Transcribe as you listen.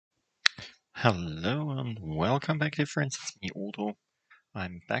Hello and welcome back, dear friends. It's me, Odo.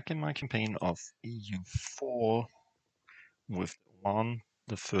 I'm back in my campaign of EU4 with Oman,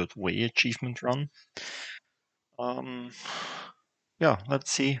 the third way achievement run. Yeah, let's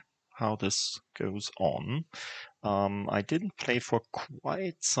see how this goes on. I didn't play for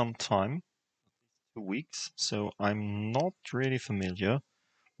quite some time, 2 weeks, so I'm not really familiar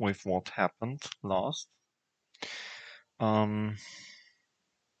with what happened last.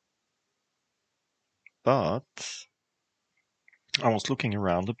 But I was looking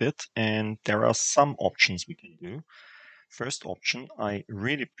around a bit, and there are some options we can do. First option I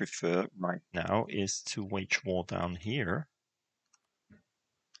really prefer right now is to wage war down here,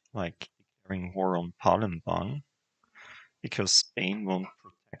 like declaring war on Palembang, because Spain won't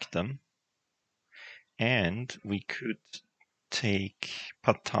protect them. And we could take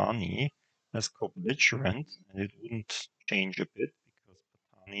Patani as co-belligerent, and it wouldn't change a bit because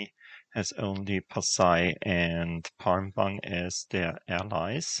Patani has only Parsai and Palembang as their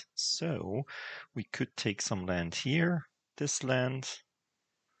allies. So we could take some land here, this land.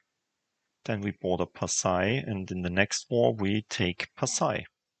 Then we border Parsai, and in the next war we take Parsai.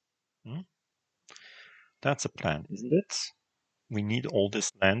 That's a plan, isn't it? We need all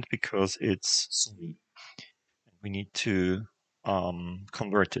this land because it's Sunni. We need to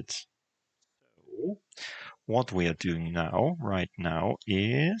convert it. So what we are doing now, right now,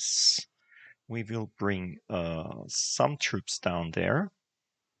 is we will bring some troops down there,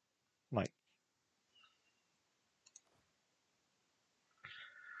 like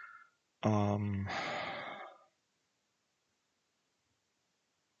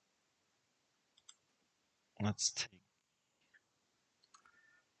let's take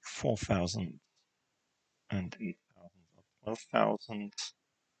 4,000 and 8,000, 12,000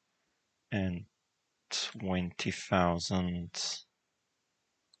 and 20,000.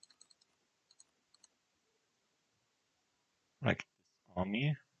 Like this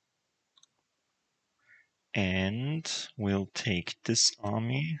army. And we'll take this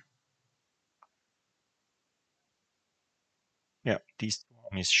army. Yeah, these two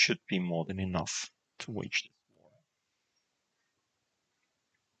armies should be more than enough to wage this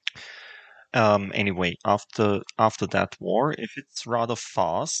war. Anyway, after that war, if it's rather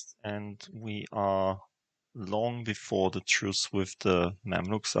fast and we are long before the truce with the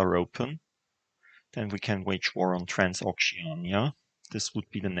Mamluks are open, then we can wage war on Transoxiana. This would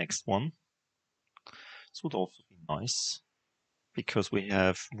be the next one. This would also be nice, because we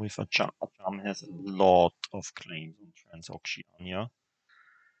have, with Ajam has a lot of claims on Transoxiana.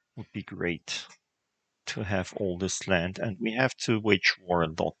 Would be great to have all this land, and we have to wage war a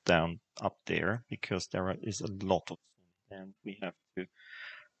lot down up there because there is a lot of land we have to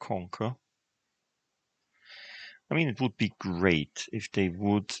conquer. I mean, it would be great if they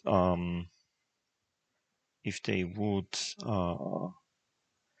would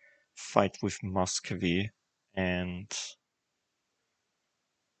fight with Muscovy and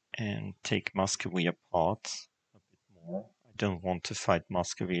take Muscovy apart a bit more. I don't want to fight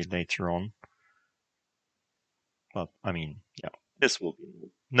Muscovy later on, but I mean, yeah, this will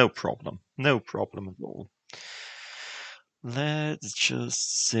be no problem at all. Let's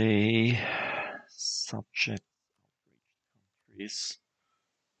just say subject countries.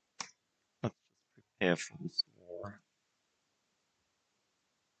 Let's just prepare for this war.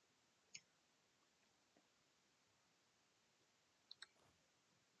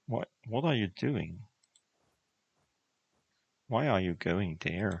 What are you doing? Why are you going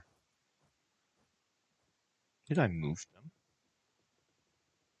there? Did I move them?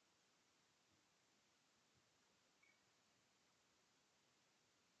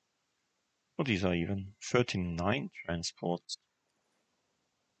 Oh, these are even 39 transports.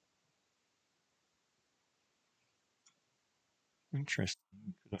 Interesting.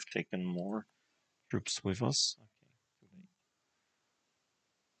 We could have taken more troops with us. Okay, too late.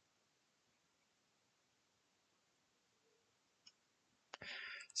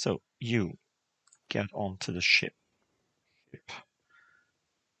 So you get onto the ship.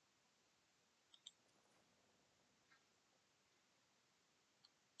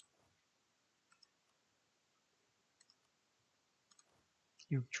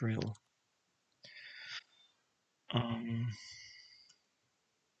 You drill.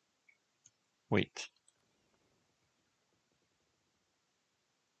 Wait.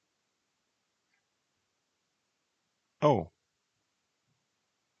 Oh.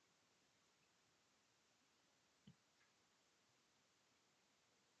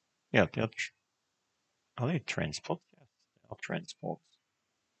 Yeah, are they transports? Yes, they are transports.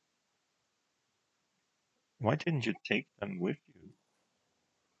 Why didn't you take them with you?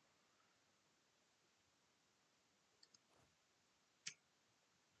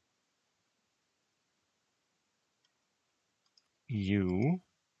 you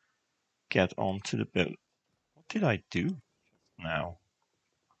get onto the boat. What did I do now?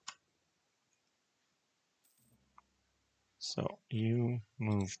 So you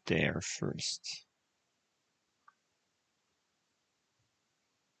move there first.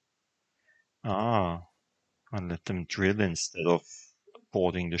 Ah, I let them drill instead of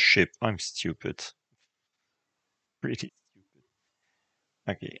boarding the ship. I'm stupid. Pretty stupid.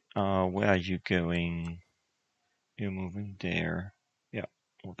 Okay, where are you going? You're moving there. Yeah,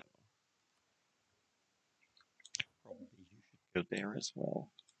 whatever. Probably you should go there as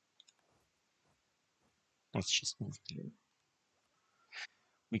well. Let's just move there.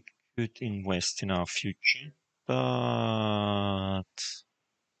 We could invest in our future, but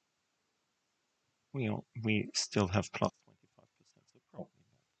we still have plus 25%, so probably not.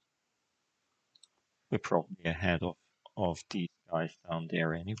 We're probably ahead of these guys down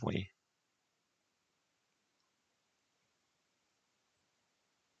there anyway.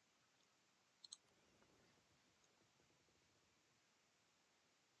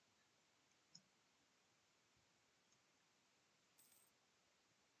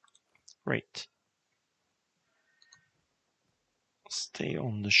 Great. Stay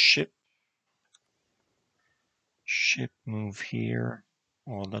on the ship. Ship move here.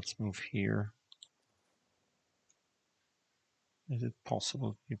 Or let's move here. Is it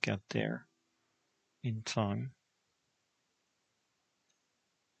possible you get there in time?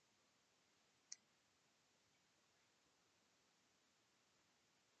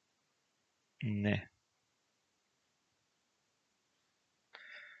 Nah.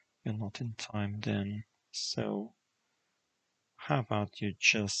 You're not in time then. So how about you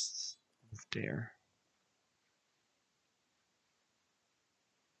just move there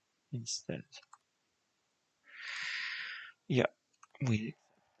instead? Yeah, we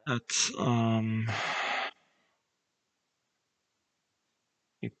that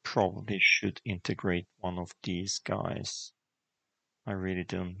we probably should integrate one of these guys. I really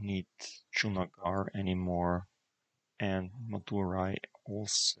don't need Junagar anymore, and Madurai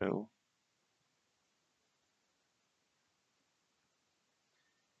also.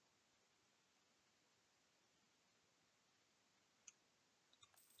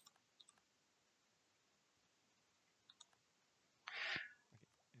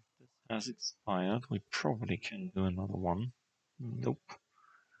 If this has expired, we probably can do another one. Nope.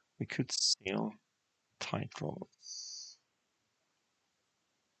 We could steal titles.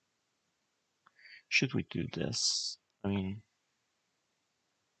 Should we do this? I mean,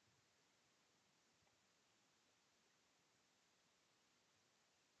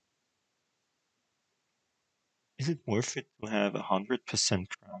 is it worth it to have 100%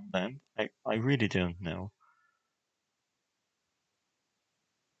 crown land? I really don't know.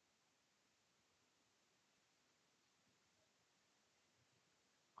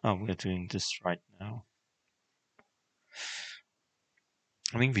 Oh, we're doing this right now.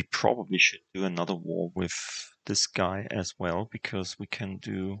 I mean, we probably should do another war with this guy as well, because we can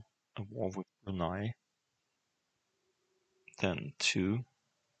do a war with Brunei. Then two.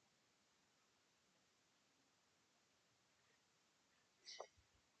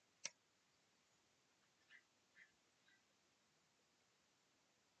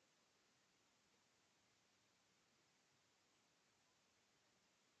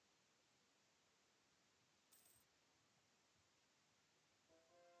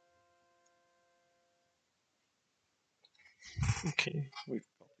 Okay, we've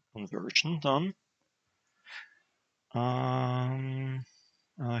got the conversion done. I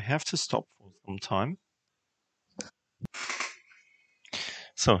have to stop for some time.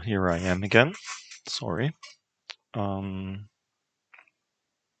 So here I am again. Sorry. Yeah,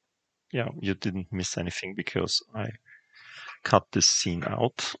 you didn't miss anything because I cut this scene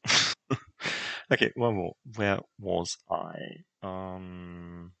out. Okay, where was I?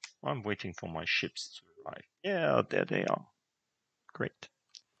 I'm waiting for my ships to arrive. Yeah, there they are. Great.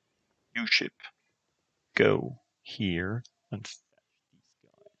 New ship. Go here and fetch these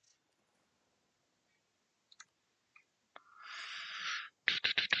guys.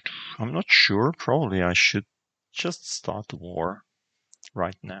 I'm not sure. Probably I should just start the war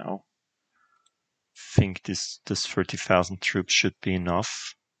right now. Think this 30,000 troops should be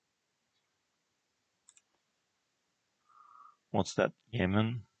enough. What's that?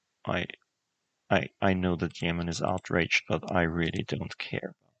 Yemen? I I know that Yemen is outraged, but I really don't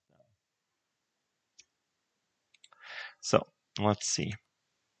care about that. So let's see.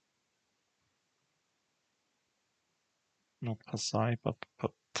 Not Parsai, but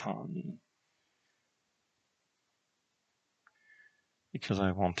Pattai. Because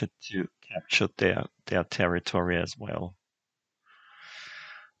I wanted to capture their territory as well.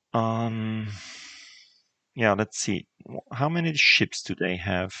 Yeah, let's see. How many ships do they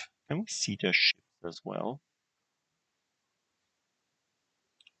have? Can we see their ships as well?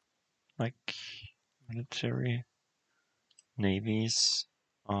 Like military navies.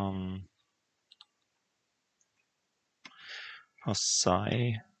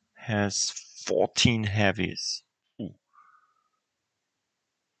 Parsai has 14 heavies. Ooh.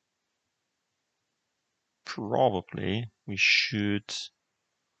 Probably we should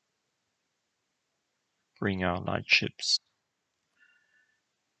bring our light ships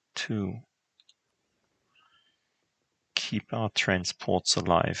to keep our transports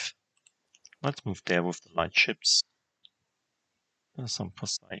alive. Let's move there with the light ships. There's some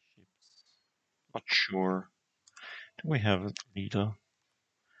Parsai ships. Not sure. Do we have a leader?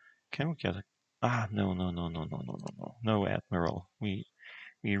 Can we get a... no. No admiral. We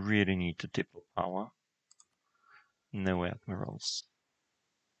really need the depot power. No admirals.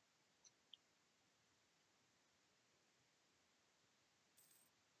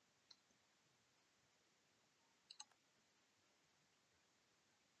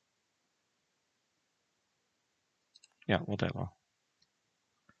 Yeah, whatever.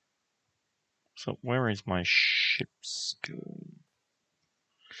 So where is my ships going?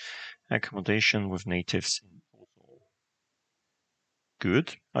 Accommodation with natives in Porto.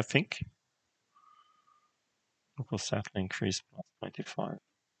 Good, I think. Local settling increase plus 25.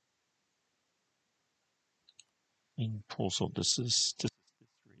 In Porto, this is this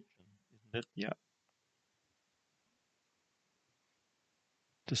region, isn't it? Yeah.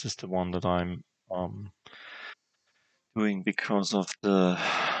 This is the one that I'm doing because of the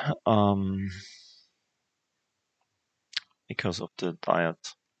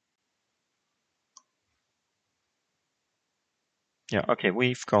diet. Yeah, okay,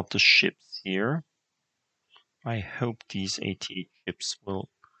 we've got the ships here. I hope these 88 ships will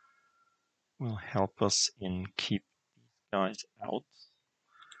help us in keep these guys out.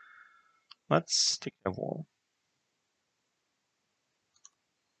 Let's declare war.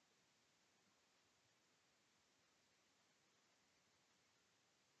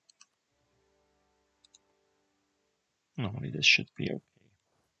 Normally this should be okay.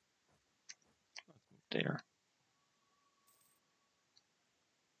 Let's move there.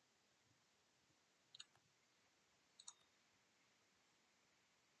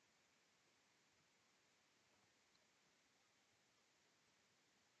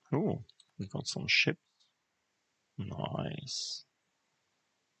 Oh, we got some ships. Nice.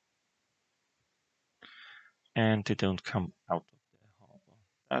 And they don't come out of the harbor.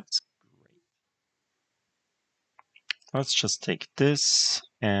 That's great. Let's just take this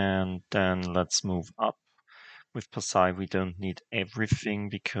and then let's move up. With Parsai, we don't need everything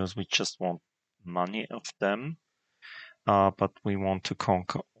because we just want money of them. But we want to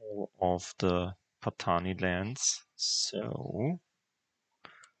conquer all of the Patani lands. So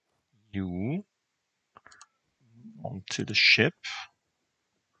you onto the ship,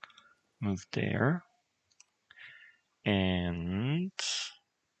 move there, and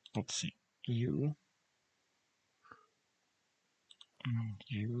let's see, you and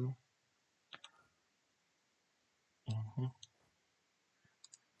you.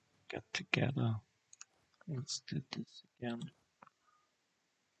 Get together. Let's do this again.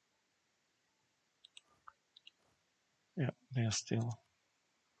 Yeah, they're still.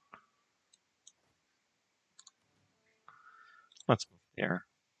 Let's move there.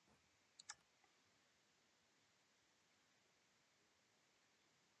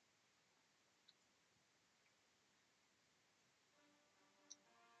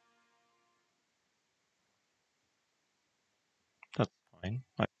 That's fine,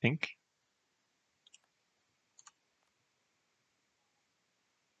 I think.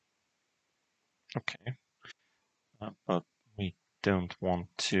 Okay. But we don't want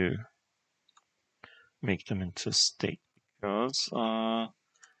to make them into state because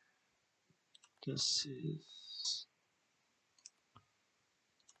this is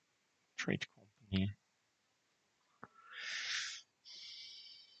trade company.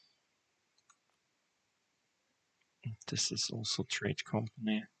 This is also trade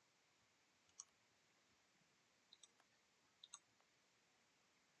company.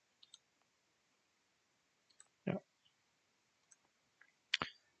 Yeah.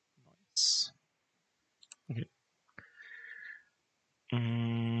 Nice. Okay.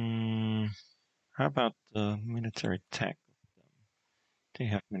 How about the military tech of them? They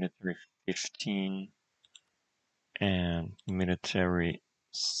have military 15 and military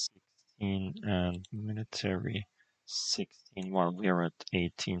 16 and military 16 while we're at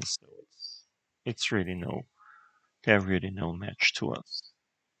 18, so it's really they're really no match to us.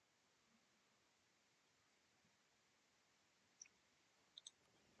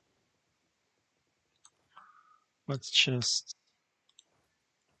 Let's just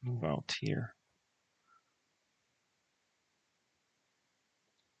move out here.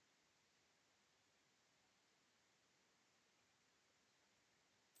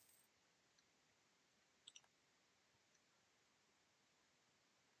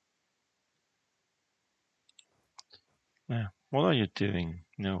 Yeah. What are you doing?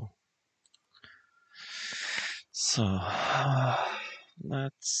 No. So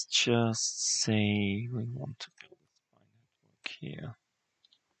let's just say we want to build a spy network here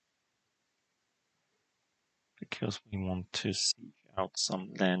because we want to siege out some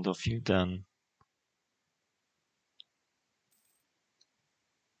land of you then.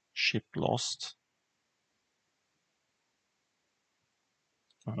 Ship lost.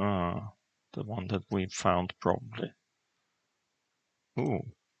 Ah, the one that we found probably. Ooh.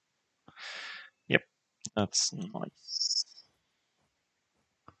 Yep, that's nice.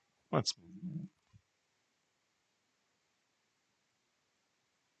 Let's move.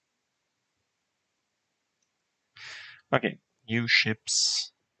 Okay, you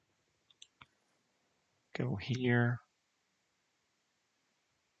ships go here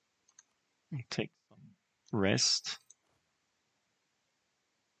and take some rest.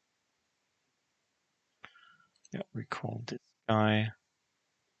 Yeah, recall this guy.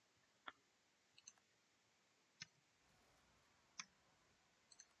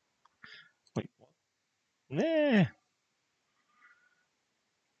 Wait, what? Nah,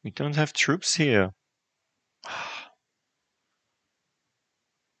 we don't have troops here.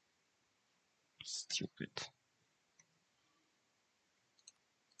 Stupid.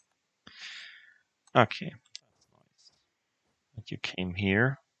 Okay, that's nice. That you came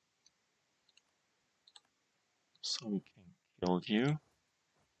here, so we can kill you.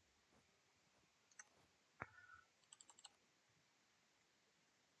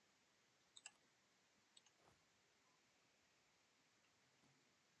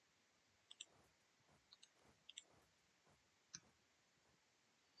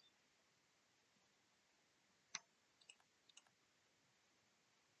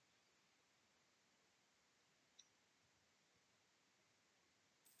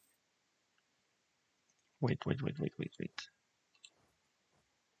 Wait.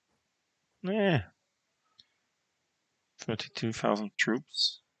 Nah, 32,000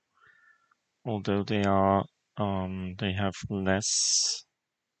 troops. Although they are, they have less.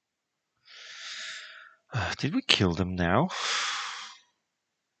 Did we kill them now?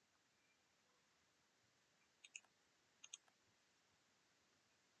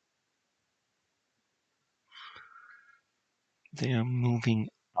 They are moving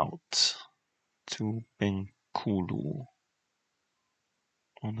out to Bengkulu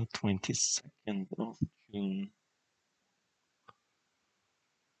on the 22nd of June.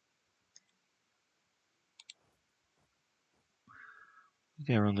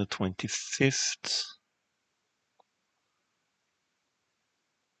 They're on the 25th.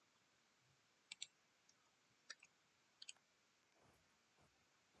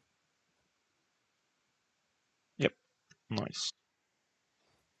 Yep, nice.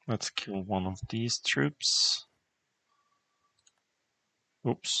 Let's kill one of these troops.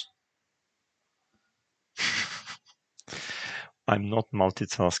 Oops. I'm not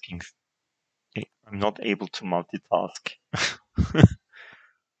multitasking. I'm not able to multitask.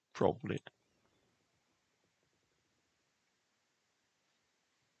 Probably.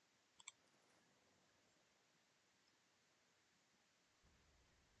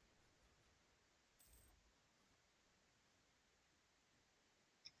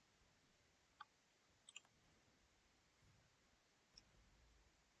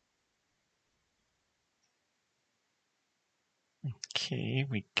 Okay,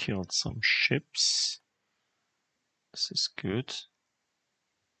 we killed some ships. This is good.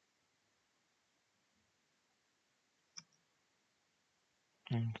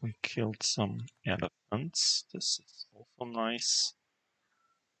 And we killed some elephants. This is also nice.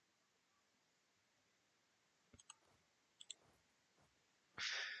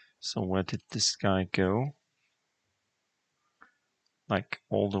 So where did this guy go? Like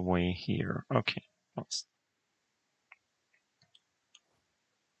all the way here. Okay.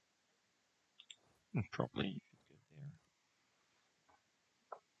 Probably you should go there.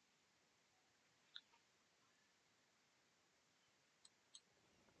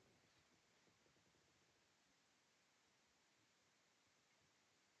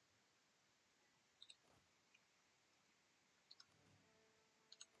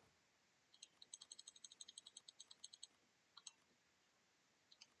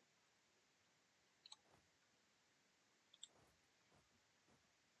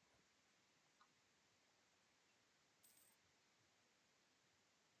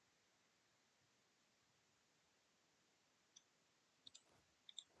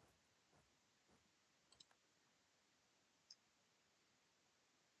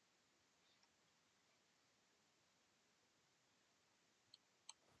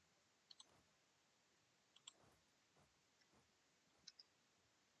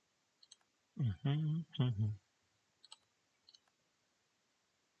 Mhm, mhm,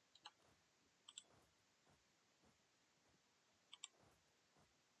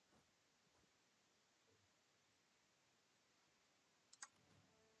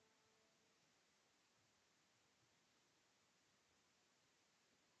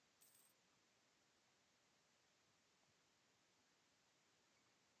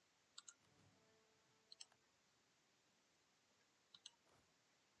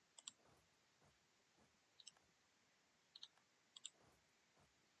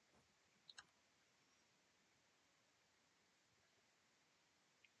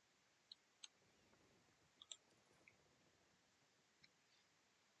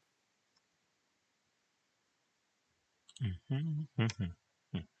 mhm, mhm,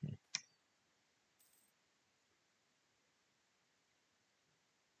 mhm.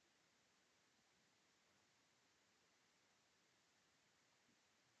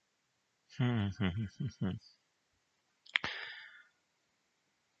 Mhm, mhm,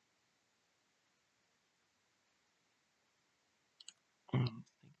 mhm.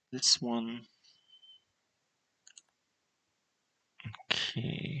 This one.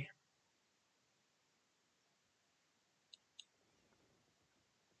 Okay.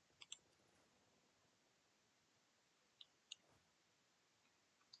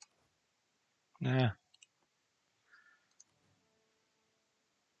 Yeah.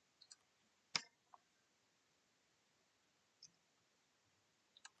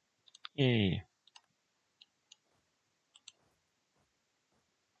 Yay.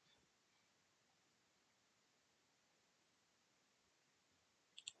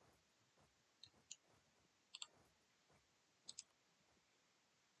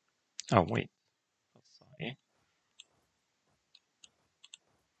 Oh, wait. Parsai.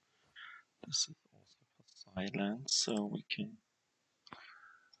 This is also Parsai land, so we can.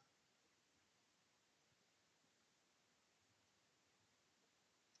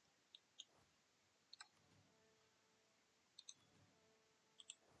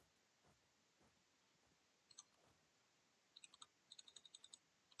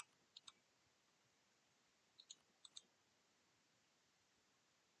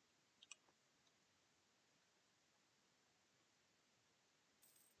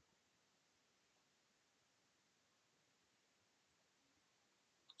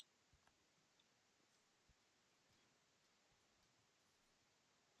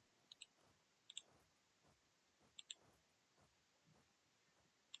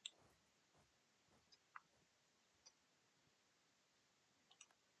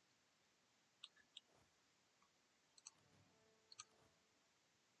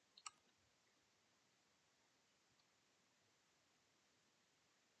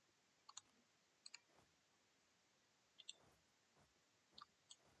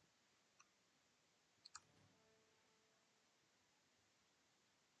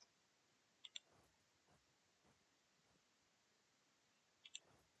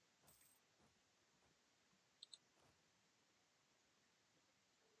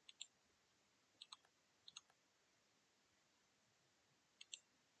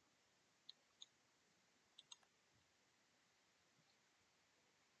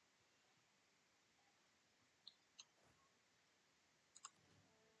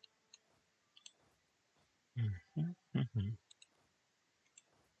 Mhm, mhm.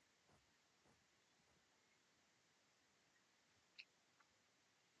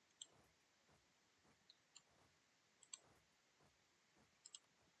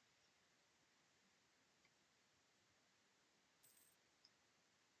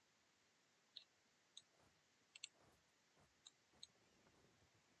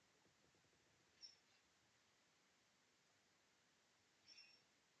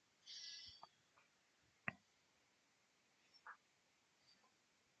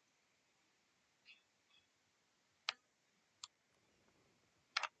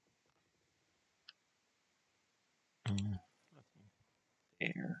 Mm, let's move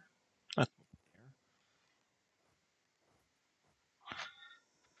there. Let's move there.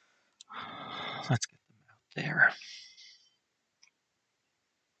 Let's get them out there.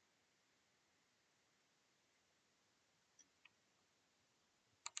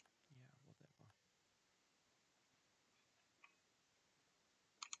 Yeah, whatever.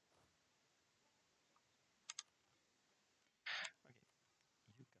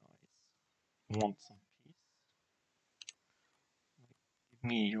 Okay, you guys want some peace? Like, give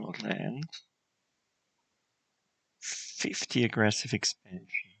me your land. 50 aggressive expansion.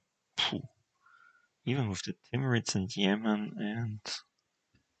 Phew. Even with the Timurids and Yemen and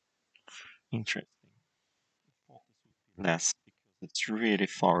interesting. I thought this would be less because it's really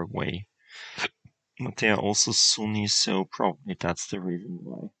far away. But they are also Sunni, so probably that's the reason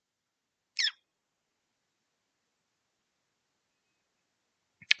why.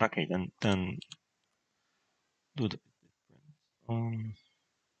 Okay, then do the bit different. How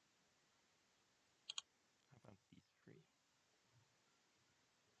about these three?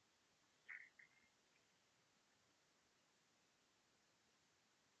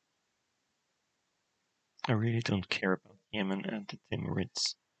 I really don't care about Yemen and the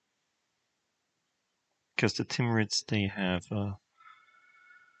Timurids. Because the Timurids, they have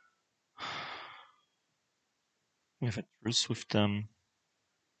we have a truce with them.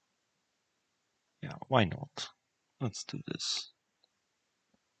 Yeah, why not? Let's do this.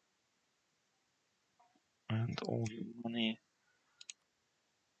 And all your money.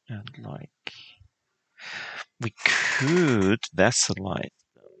 And like, we could vassalize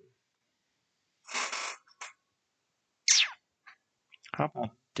them. How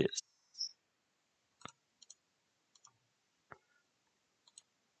about this?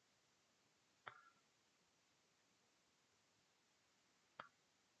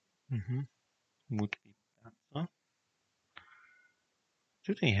 Would be better.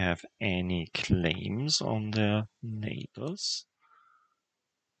 Do they have any claims on their neighbors?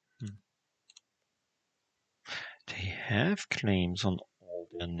 They have claims on all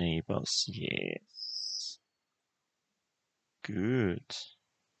their neighbors, yes. Good.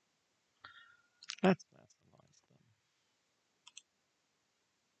 Let's nationalize them.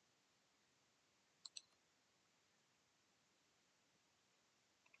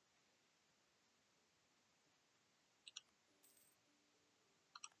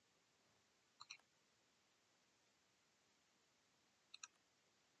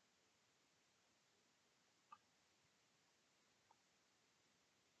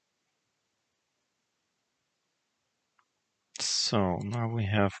 So now we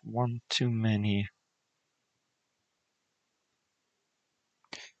have one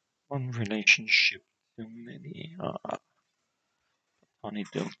relationship too many. Honey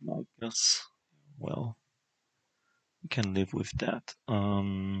don't like us. Well, we can live with that.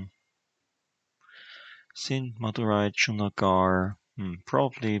 Sindh, Madurai, Junagadh.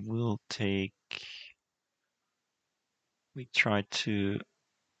 Probably will take. We try to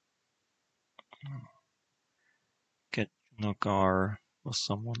get Junagadh or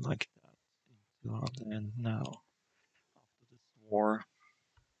someone like that into our land now. After this war.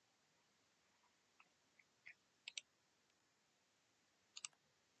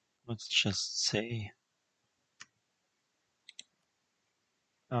 Let's just say.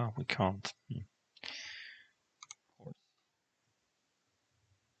 We can't. Of course.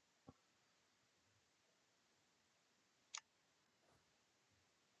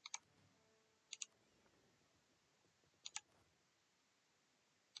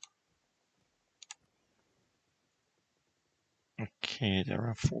 Okay, there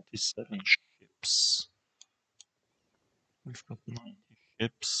are 47 ships. We've got 90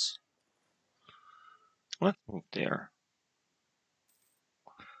 ships. Let's move there.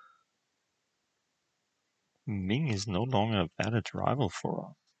 Ming is no longer a valid rival for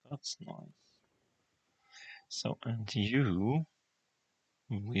us. That's nice. So, and you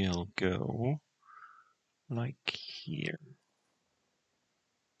will go like here.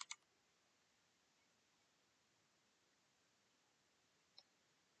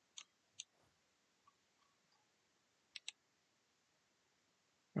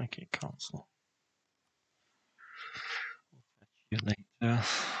 Okay, cancel. We'll fetch you later.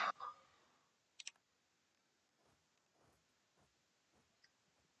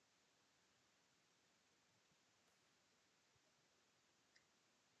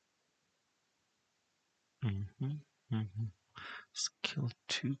 Skill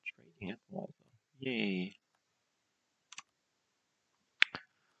 2 trading advisor. Yay.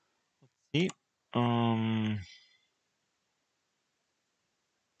 Let's see.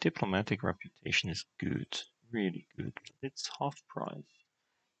 Diplomatic reputation is good. Really good. But it's half price.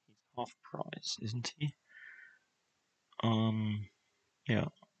 He's half price, isn't he? Yeah.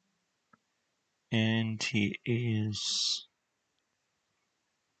 And he is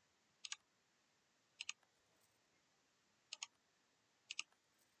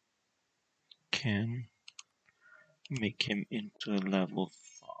can make him into a level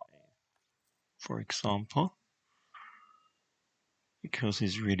 5, for example, because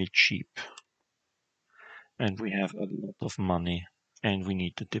he's really cheap. And we have a lot of money, and we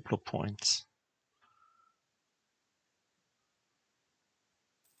need the Diplo points.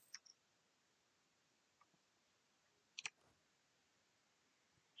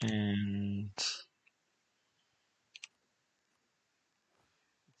 And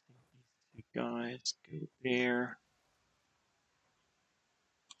guys go there.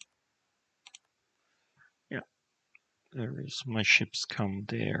 Yeah, there is my ships come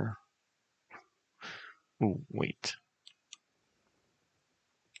there. Oh, wait.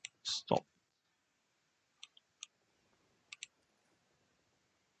 Stop.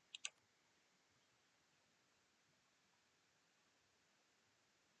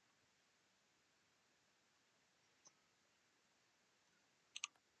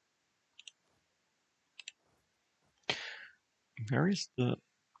 Where is their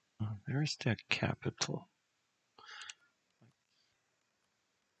capital?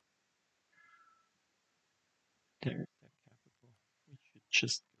 There's their capital. We should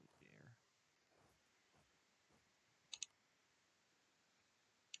just go there.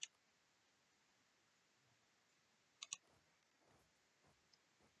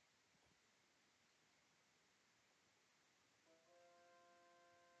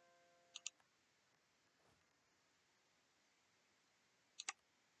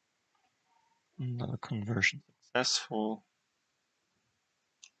 Another conversion successful.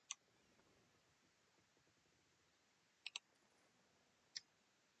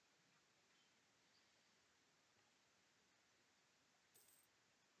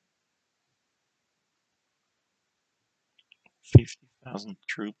 $50,000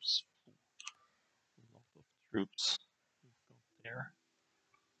 troops. A lot of troops we've got there.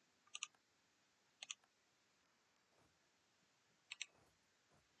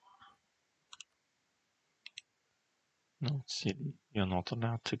 No, city. You're not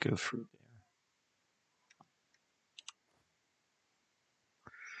allowed to go through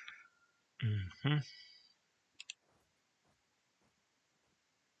there.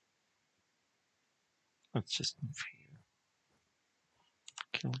 Let's just move here.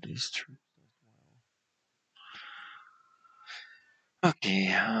 Kill these troops as well. Okay,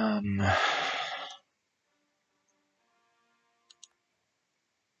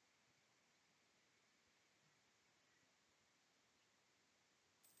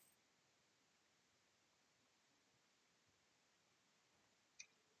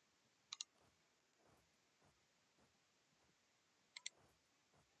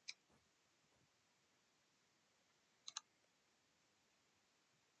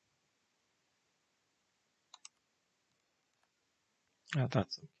 yeah,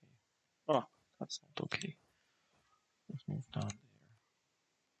 that's okay. Oh, that's not okay. Let's move down there.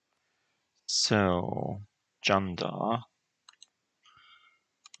 So, Janda.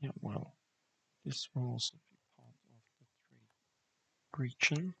 Yeah, well, this will also be part of the trade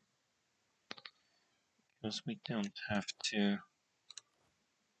region. Because we don't have to.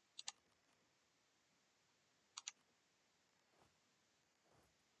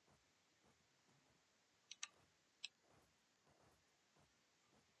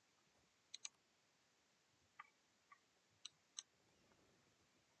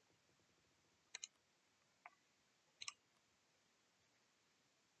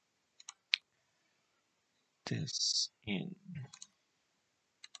 This in.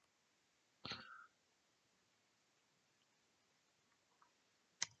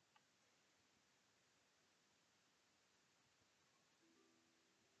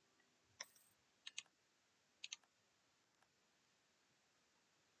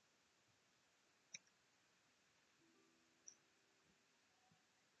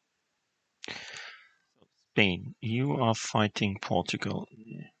 Spain, you are fighting Portugal.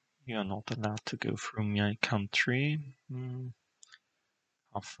 You are not allowed to go through my country.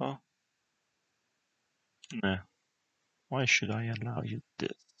 Alpha? No. Why should I allow you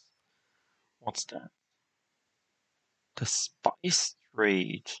this? What's that? The spice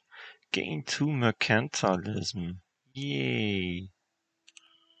trade. Gain 2 mercantilism. Yay.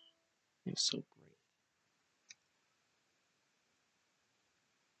 You're so great.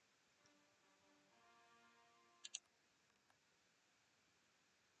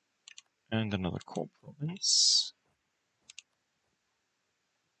 And another core province.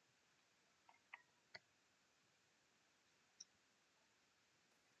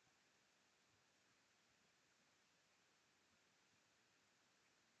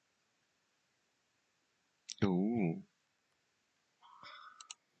 Ooh.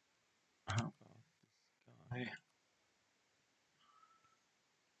 How about this guy?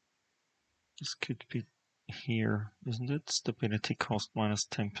 This could be here, isn't it? Stability cost minus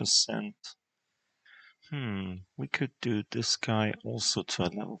 10%. We could do this guy also to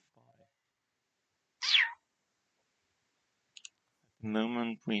a level 5. At the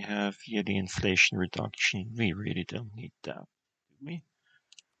moment we have here the inflation reduction. We really don't need that, do we?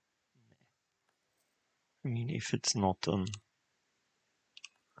 I mean, if it's not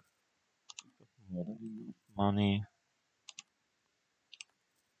more than enough money.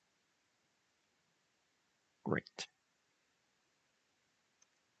 Great.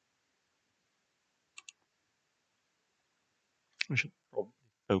 We should probably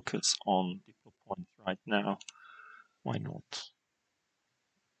focus on depot points right now. Why not?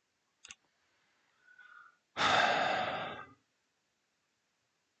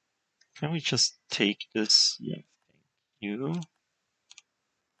 Can we just take this? Yeah, thank you.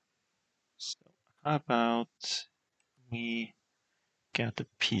 So how about we get a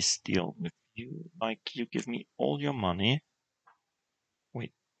peace deal with you? Like you give me all your money.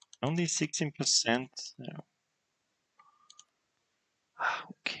 Wait, only 16%? No.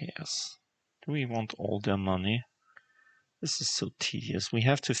 Who cares? Do we want all their money? This is so tedious. We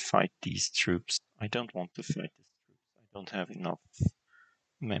have to fight these troops. I don't want to fight these troops. I don't have enough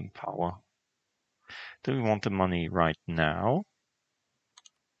manpower. Do we want the money right now?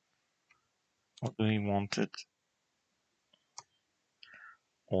 Or do we want it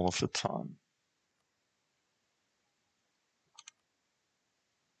all of the time?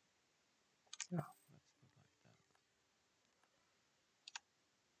 Yeah, let's do it like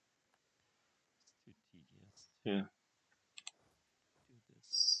that. It's too tedious to do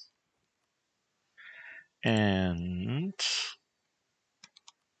this. And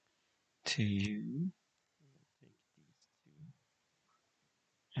to you, we'll take these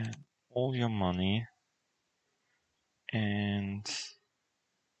two and all your money and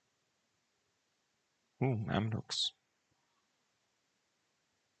Mamluks.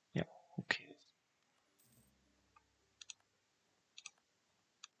 Yeah, okay.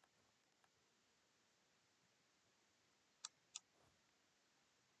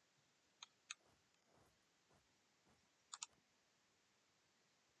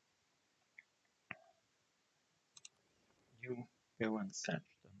 You go and fetch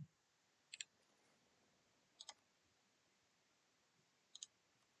them.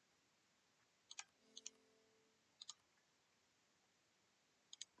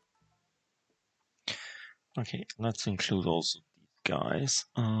 Okay, let's include also these guys.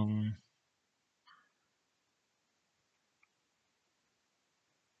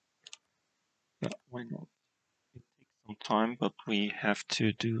 Yeah, why not? It takes some time, but we have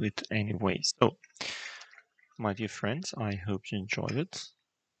to do it anyway. So, my dear friends, I hope you enjoyed it.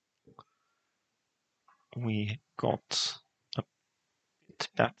 We got a bit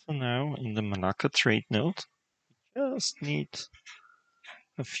better now in the Malacca trade node. We just need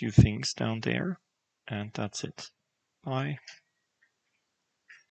a few things down there, and that's it. Bye.